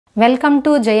Welcome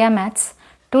to Jaya Maths.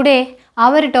 Today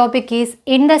our topic is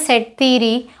in the set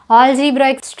theory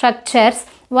algebraic structures,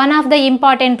 one of the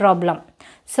important problem.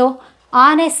 So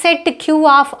on a set Q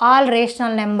of all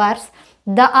rational numbers,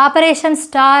 the operation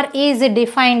star is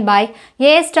defined by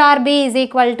a star b is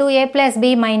equal to a plus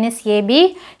b minus ab.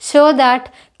 Show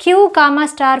that Q comma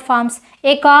star forms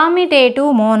a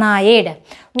commutative monoid.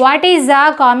 What is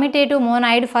a commutative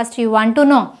monoid? First you want to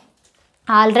know.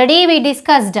 Already we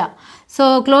discussed.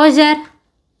 So closure,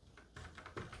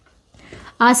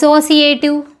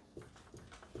 associative,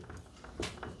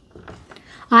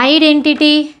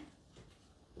 identity,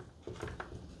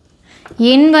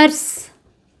 inverse,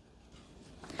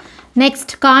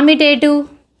 next commutative.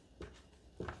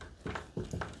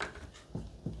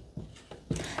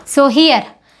 So here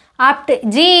up to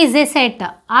G is a set,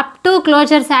 up to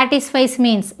closure satisfies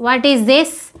means what is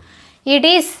this? It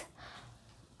is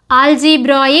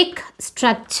algebraic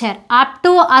structure. Up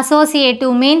to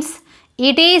associative means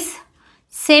it is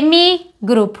semi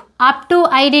group. Up to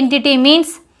identity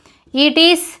means it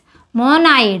is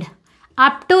monoid.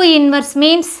 Up to inverse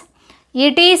means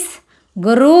it is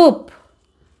group.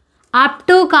 Up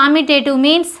to commutative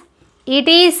means it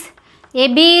is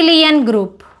abelian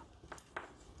group.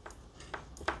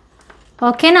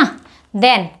 Okay na?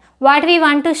 Then what we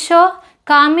want to show?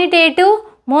 Commutative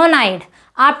monoid.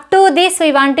 Up to this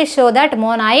we want to show that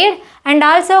monoid, and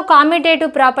also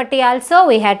commutative property also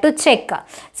we had to check.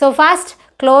 So first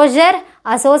closure,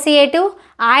 associative,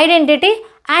 identity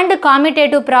and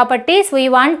commutative properties we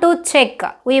want to check.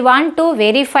 We want to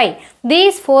verify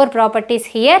these four properties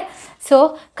here.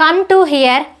 So come to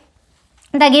here,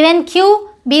 the given Q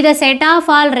be the set of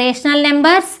all rational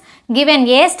numbers. Given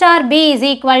a star b is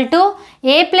equal to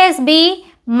a plus b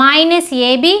minus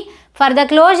ab. For the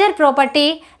closure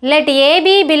property, let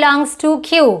AB belongs to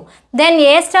Q. Then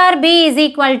A star B is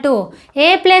equal to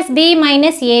A plus B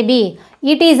minus AB.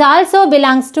 It is also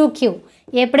belongs to Q.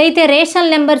 ఎప్పుడైతే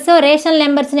rational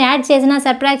నెంబర్స్ని add చేసినా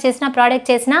subtract చేసినా product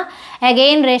చేసినా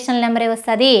again rational నెంబరే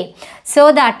వస్తుంది. So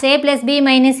that A plus B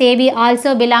minus AB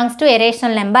also belongs to a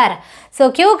rational number. So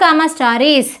Q comma star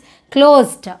is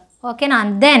closed. Okay na?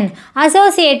 Then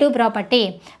associative property.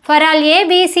 For all A,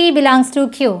 B, C belongs to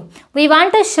Q. We want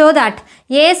to show that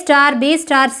A star B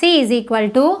star C is equal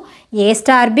to A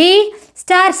star B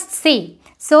star C.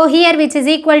 So here which is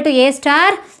equal to A star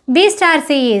B star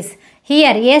C is.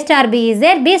 Here A star B is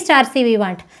there, B star C we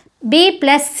want. B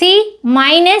plus C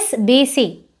minus BC.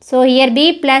 So here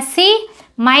B plus C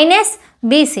minus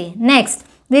BC. Next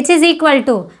which is equal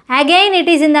to, again it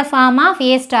is in the form of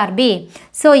A star B.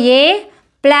 So A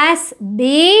plus B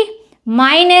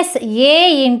minus A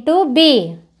into B.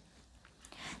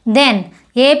 Then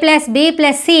A plus B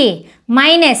plus C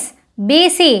minus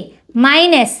BC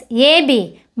minus AB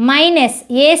minus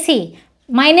AC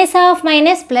minus of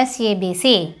minus plus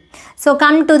ABC. So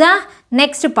come to the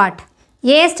next part.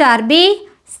 A star B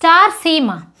star C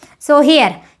ma. So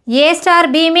here A star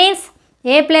B means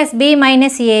A plus B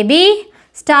minus AB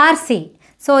star C.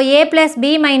 So A plus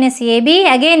B minus AB,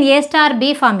 again A star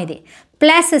B form idi.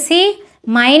 Plus C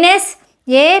minus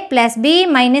A plus B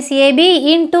minus AB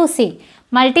into C.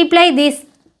 Multiply these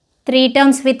three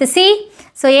terms with C.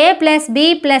 So A plus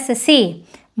B plus C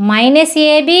minus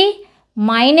AB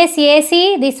minus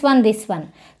AC, this one.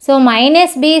 So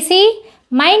minus BC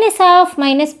minus of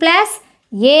minus plus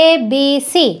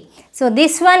ABC. So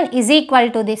this one is equal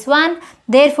to this one.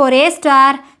 Therefore A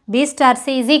star B star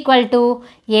C is equal to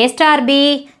A star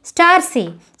B star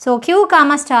C. So Q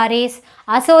comma star is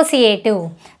associative.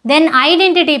 Then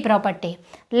identity property.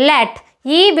 Let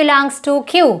E belongs to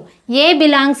Q, A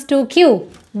belongs to Q.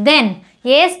 Then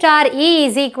A star E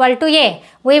is equal to A.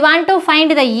 We want to find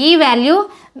the E value.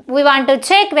 We want to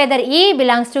check whether E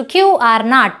belongs to Q or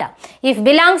not. If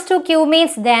belongs to Q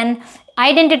means then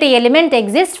identity element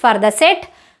exists for the set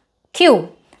Q.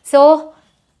 So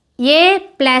A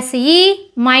plus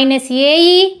E minus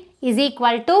AE is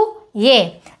equal to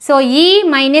A. So E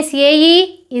minus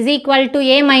AE is equal to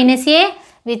A minus A,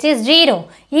 which is 0.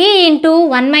 E into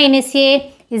 1 minus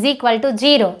A is equal to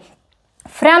 0.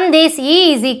 From this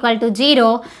E is equal to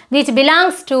 0, which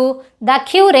belongs to the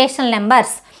Q rational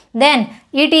numbers. Then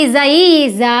it is the E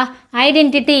is the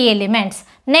identity elements.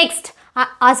 Next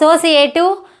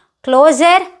associative,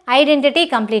 closure, identity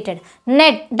completed.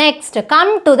 Next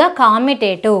come to the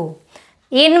commutative.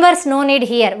 Inverse no need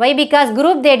here. Why? Because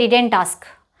group they didn't ask.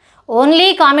 Only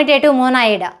commutative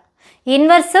monoid.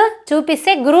 Inverse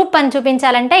చూపిస్తే group అని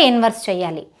చూపించాలంటే inverse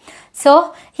చేయాలి. So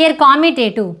here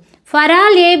commutative. For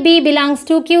all A, B belongs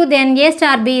to Q, then A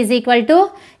star B is equal to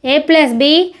A plus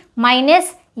B minus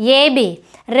AB.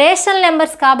 Rational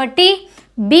numbers కాబట్టి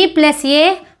B plus A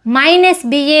minus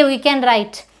BA we can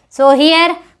write. So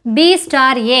here B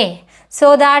star A.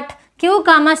 So that Q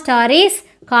comma star is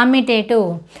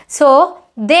commutative. So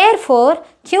therefore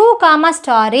Q comma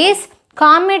star is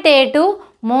commutative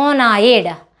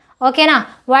monoid. Okay na?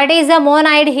 What is the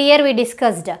monoid here we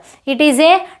discussed? It is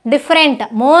a different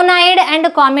monoid and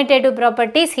commutative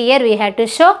properties here we have to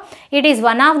show. It is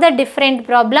one of the different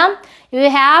problem. You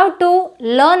have to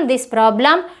learn this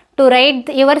problem to write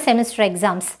your semester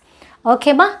exams.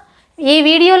 Okay ma? ఈ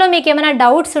వీడియోలో మీకు ఏమైనా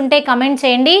doubts ఉంటే comment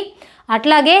చేయండి.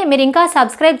 అట్లాగే మీరు ఇంకా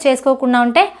subscribe చేసుకోకుండా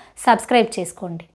ఉంటే సబ్స్క్రైబ్ చేసుకోండి.